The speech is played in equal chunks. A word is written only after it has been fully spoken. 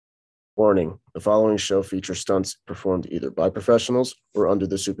Warning: the following show features stunts performed either by professionals or under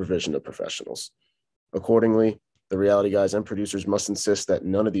the supervision of professionals. Accordingly, the reality guys and producers must insist that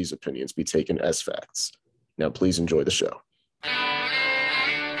none of these opinions be taken as facts. Now, please enjoy the show.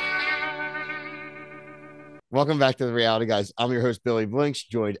 Welcome back to the Reality Guys. I'm your host, Billy Blinks,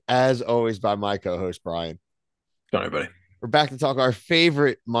 joined as always by my co-host, Brian. Go on, everybody. We're back to talk our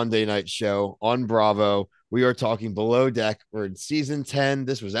favorite Monday night show on Bravo. We are talking Below Deck. We're in season 10.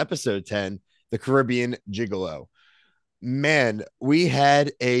 This was episode 10, The Caribbean Gigolo. Man, we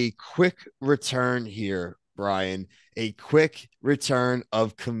had a quick return here, Brian, a quick return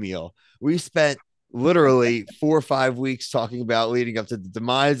of Camille. We spent literally 4 or 5 weeks talking about leading up to the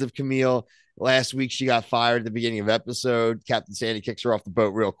demise of Camille. Last week, she got fired at the beginning of episode. Captain Sandy kicks her off the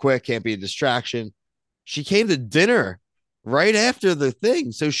boat real quick. Can't be a distraction. She came to dinner right after the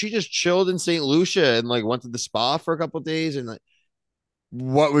thing. So she just chilled in St. Lucia and like went to the spa for a couple of days. And like,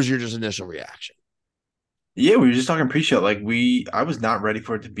 what was your just initial reaction? Yeah, we were just talking pre-show. I was not ready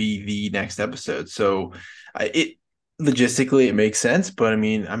for it to be the next episode. So, it logistically it makes sense, but I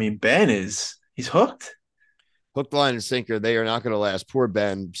mean, he's hooked. Hook, line, and sinker. They are not going to last. Poor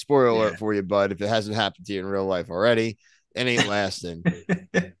Ben. Spoiler Yeah. alert for you, bud. If it hasn't happened to you in real life already, it ain't lasting.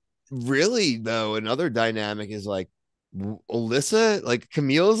 Really, though, another dynamic is like Alyssa, like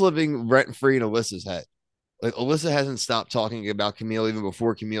Camille's living rent free in Alyssa's head. Like Alyssa hasn't stopped talking about Camille even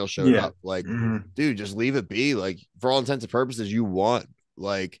before Camille showed Yeah. up. Like, Mhm. dude, just leave it be. Like, for all intents and purposes, you won.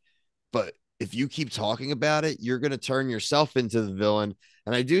 Like, but if you keep talking about it, you're gonna turn yourself into the villain.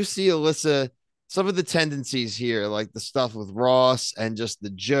 And I do see Alyssa, some of the tendencies here, like the stuff with Ross and just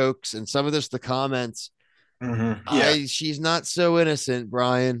the jokes and some of this, the comments. Yeah. She's not so innocent,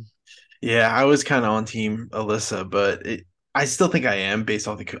 Brian. Yeah, I was kind of on team Alyssa, but I still think I am based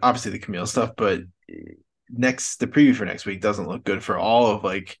off obviously the Camille stuff, but the preview for next week doesn't look good for all of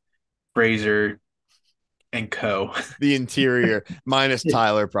like Fraser and co. The interior, minus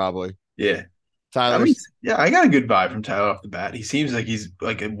Tyler, probably. Yeah. I mean, Tyler's yeah, I got a good vibe from Tyler off the bat. He seems like he's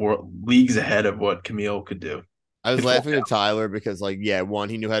like leagues ahead of what Camille could do. I was If all laughing at Tyler because, like, yeah, one,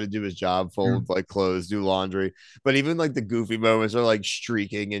 he knew how to do his job, fold like clothes, do laundry. But even like the goofy moments are like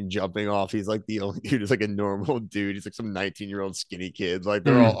streaking and jumping off. He's like the only dude who's like a normal dude. He's like some 19-year-old skinny kid. Like,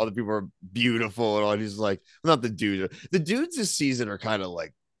 they're all Mm. other people are beautiful and all. He's like, not the dude. The dudes this season are kind of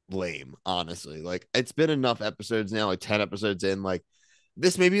like lame, honestly. Like, it's been enough episodes now, like 10 episodes in. Like,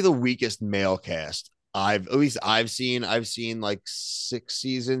 this may be the weakest male cast I've seen. I've seen like 6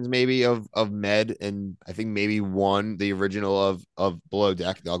 seasons maybe of Med, and I think maybe one, the original of Below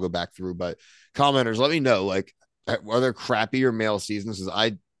Deck. I'll go back through, but commenters, let me know, like, are there crappier male seasons? Because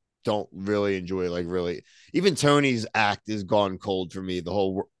I don't really enjoy, like, really, even Tony's act is gone cold for me. The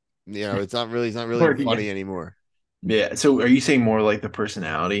whole, it's not really Working funny it. anymore. Yeah. So are you saying more like the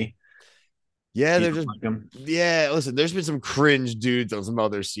personality? Yeah, You they're don't just like him? yeah. Listen, there's been some cringe dudes on some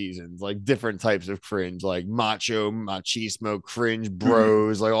other seasons, like different types of cringe, like macho, machismo, cringe Mm.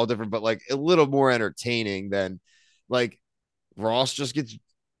 bros, like all different, but like a little more entertaining than like Ross just gets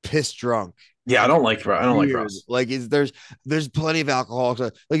pissed drunk. Yeah, I don't like Weird. Ross. Like there's plenty of alcohol.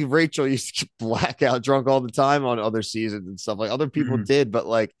 Like Rachel used to get blackout drunk all the time on other seasons and stuff. Like other people Mm. did, but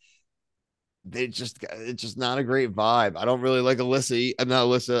like it's just not a great vibe. I don't really like Alyssa. I'm not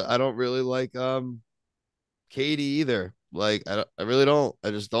Alyssa. I don't really like Katie either. Like I really don't.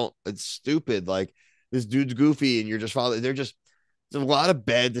 I just don't. It's stupid. Like this dude's goofy, and you're just following. There's a lot of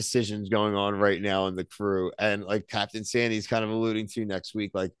bad decisions going on right now in the crew, and like Captain Sandy's kind of alluding to next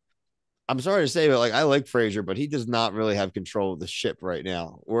week. Like, I'm sorry to say, but like I like Fraser, but he does not really have control of the ship right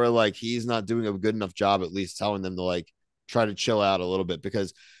now, or like he's not doing a good enough job at least telling them to like try to chill out a little bit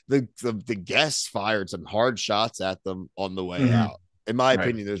because the guests fired some hard shots at them on the way Hmm. out. In my Right.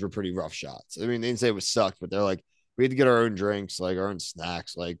 opinion, those were pretty rough shots. I mean, they didn't say it was sucked, but they're like, we had to get our own drinks, like our own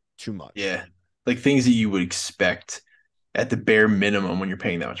snacks, like too much. Yeah. Like things that you would expect at the bare minimum when you're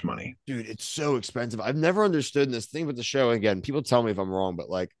paying that much money. Dude, it's so expensive. I've never understood this thing with the show. Again, people tell me if I'm wrong, but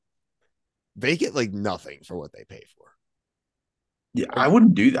like they get like nothing for what they pay for. Yeah, I Like,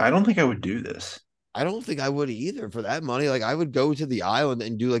 wouldn't do that. I don't think I would do this. I don't think I would either for that money. Like I would go to the island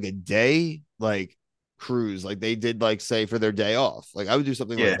and do like a day like cruise, like they did, like say for their day off. Like I would do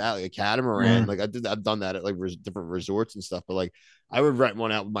something like Yeah. that, like a catamaran. Mm. Like I've done that at like different resorts and stuff. But like I would rent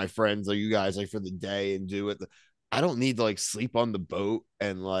one out with my friends, like you guys, like for the day and do it. I don't need to like sleep on the boat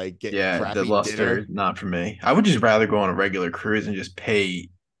and like get Yeah, the crappy luster dinner. is not for me. I would just rather go on a regular cruise and just pay.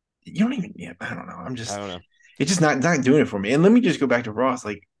 You don't even, yeah, I don't know. I don't know. It's just not doing it for me. And let me just go back to Ross.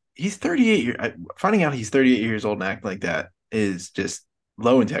 Like he's 38 finding out he's 38 years old and acting like that is just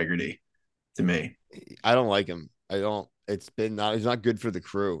low integrity to me. I don't like him. I don't. It's been not. He's not good for the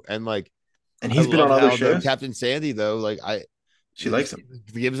crew, and like And I he's been love on other how though shows. Captain Sandy though, She likes him.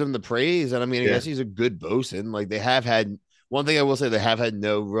 gives him the praise, and I mean, I Yeah. guess he's a good bosun. Like they have had one thing I will say, they have had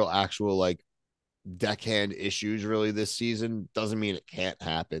no real actual like deckhand issues really this season. Doesn't mean it can't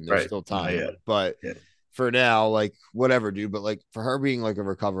happen. There's Right. still Not time, yet. but Yeah. for now, like whatever, dude. But like for her being like a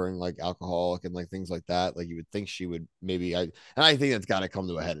recovering like alcoholic and like things like that, like you would think she would maybe. I think that's got to come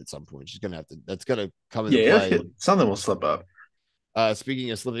to a head at some point. She's gonna have to. That's gonna come into Yeah, play. something will slip up.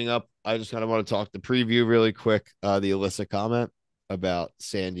 Speaking of slipping up, I just kind of want to talk the preview really quick. The Alyssa comment about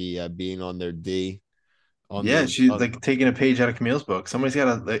Sandy being on their D on Yeah, the she's like taking a page out of Camille's book. Somebody's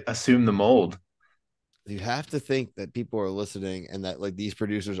got to like, assume the mold. you have to think that people are listening and that like these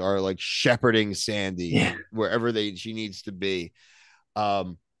producers are like shepherding Sandy wherever she needs to be.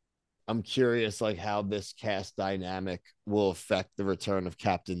 Um, I'm curious like how this cast dynamic will affect the return of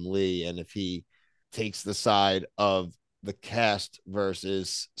Captain Lee and if he takes the side of the cast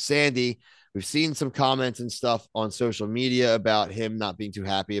versus Sandy. We've seen some comments and stuff on social media about him not being too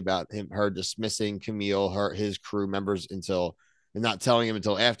happy about her dismissing Camille, his crew members until and not telling him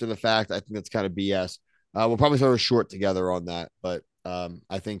until after the fact. I think that's kind of BS. We'll probably throw a short together on that, but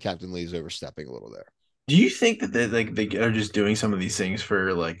I think Captain Lee's overstepping a little there. Do you think that they are just doing some of these things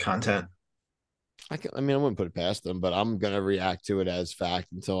for like content? I mean, I wouldn't put it past them, but I'm gonna react to it as fact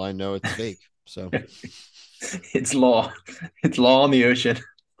until I know it's fake. So It's law. It's law on the ocean.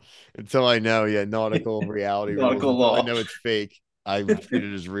 until I know, yeah, nautical reality rules. Nautical Until I law. know it's fake, I treat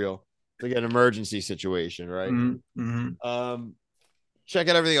it as real. It's like an emergency situation, right? Mm-hmm. Check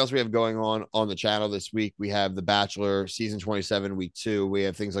out everything else we have going on the channel this week. We have The Bachelor season 27, week 2. We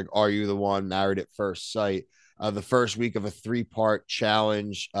have things like Are You the One? Married at First Sight. The first week of a 3-part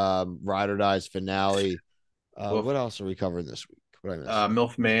challenge, Ride or Die's finale. What else are we covering this week? What I missed?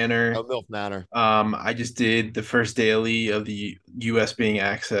 MILF Manor. Oh, MILF Manor. I just did the first daily of the U.S.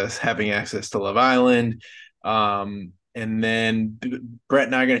 having access to Love Island. And then Brett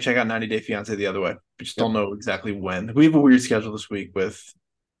and I are going to check out 90 Day Fiance the other way. We just don't know exactly when. We have a weird schedule this week with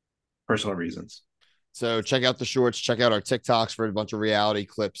personal reasons. So check out the shorts, check out our TikToks for a bunch of reality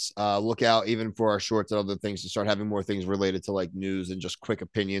clips. Look out even for our shorts and other things to start having more things related to like news and just quick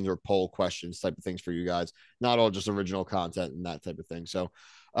opinions or poll questions type of things for you guys. Not all just original content and that type of thing. So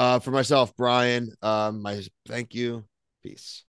for myself, Brian, my thank you. Peace.